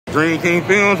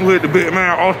Dreamkingfilmz with the big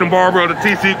man, Austin Barber of the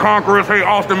TC Conquerors. Hey,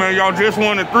 Austin, man, y'all just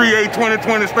won the 3A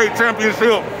 2020 state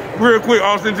championship. Real quick,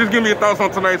 Austin, just give me your thoughts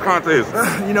on tonight's contest.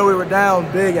 We were down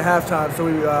big at halftime, so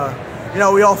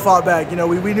we all fought back.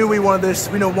 We knew we wanted this.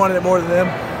 We wanted it more than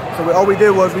them. So all we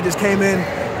did was we just came in,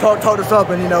 talked us up,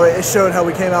 and it showed how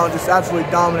we came out and just absolutely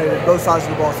dominated both sides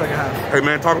of the ball second half. Hey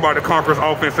man, talk about the Conquerors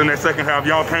offense in that second half.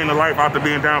 Y'all came to life after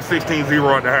being down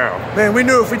 16-0 at the half. Man, we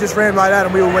knew if we just ran right at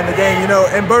them, we would win the game.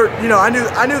 And Burt, I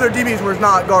knew their DBs were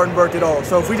not guarding Burke at all.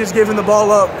 So if we just gave him the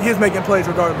ball up, he was making plays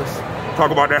regardless. Talk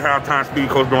about that halftime speed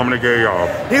Coach Dorman gave y'all.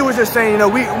 He was just saying,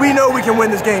 we know we can win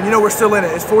this game. We're still in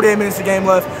it. It's 48 minutes of game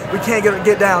left. We can't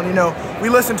get down. We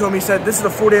listened to him. He said this is a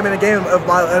 48-minute game of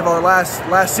our last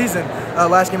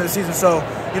game of the season. So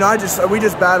we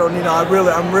just battled.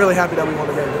 I'm really happy that we won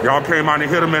the game. Y'all came out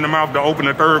and hit him in the mouth to open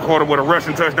the third quarter with a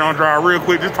rushing touchdown drive. Real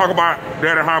quick, just talk about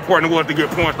that and how important it was to get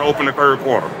points to open the third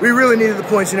quarter. We really needed the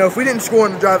points. If we didn't score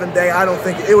in the drive and day, I don't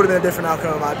think it would have been a different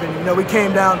outcome in my opinion. We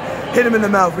came down, hit him in the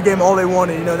mouth. We gave them all they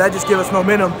wanted. That just gave us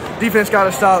momentum. Defense got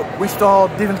a stop. We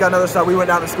stalled. Defense got another stop. We went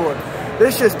down and scored.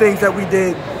 There's just things that we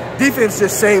did. Defense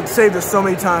just saved us so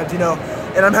many times.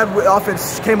 And I'm happy the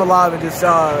offense came alive and just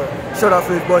showed out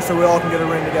for these boys so we all can get a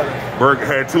ring together. Burke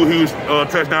had two huge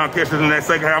touchdown catches in that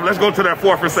second half. Let's go to that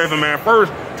 4th and 7, man.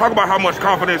 First, talk about how much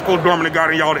confidence Coach Dorman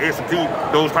got in y'all to execute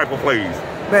those type of plays.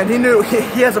 Man, he knew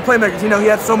he has the playmakers. He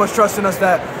had so much trust in us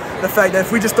that the fact that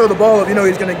if we just throw the ball up, he's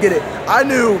going to get it. I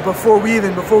knew before we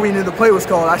knew the play was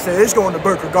called, I said it's going to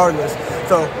Burke regardless.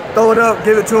 So throw it up,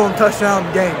 give it to him,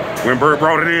 touchdown, game. When Burke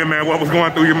brought it in, man, what was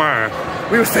going through your mind?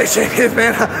 We were state champions,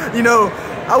 man.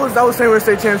 I was saying we were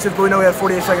state champions, but we know we had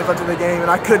 48 seconds left in the game, and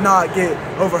I could not get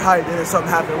overhyped, and then something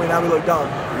happened. Now we look dumb.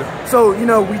 So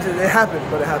it happened,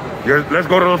 but it happened. Yeah, let's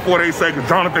go to those 48 seconds.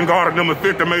 Jonathan Goddard, number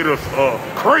 50, made a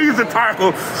crazy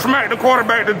tackle, smacked the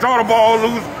quarterback to draw the ball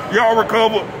loose. Y'all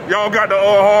recovered. Y'all got the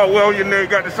hardware on your neck,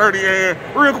 got the shirt in your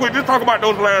hand. Real quick, just talk about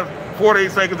those last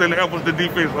 48 seconds and the efforts the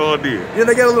defense did. Yeah,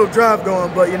 they got a little drive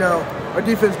going, but our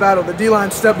defense battled. The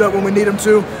D-line stepped up when we need them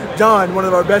to. John, one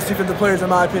of our best defensive players in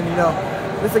my opinion,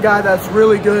 this is a guy that's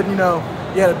really good,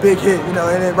 he had a big hit, and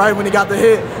then right when he got the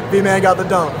hit, B-Man got the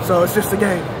dunk. So it's just a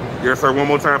game. Yes, sir. One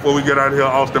more time before we get out of here,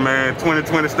 Austin, man.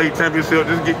 2020 state championship.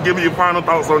 Just give me your final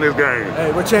thoughts on this game.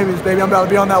 Hey, we're champions, baby. I'm about to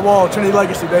be on that wall. Trinity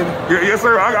Legacy, baby. Yeah, yes,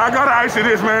 sir. I got to ice you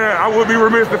this, man. I would be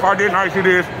remiss if I didn't ice you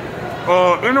this.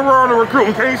 In the world of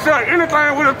recruiting, can you share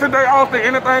anything with us today, Austin?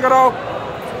 Anything at all?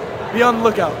 Be on the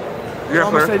lookout.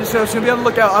 Yes, sir. Just be on the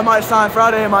lookout. I might sign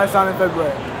Friday. I might sign in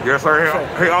February. Yes, sir.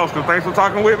 Hey, Austin, thanks for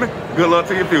talking with me. Good luck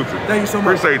to your future. Thank you so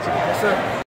much. Appreciate you. Yes, sir.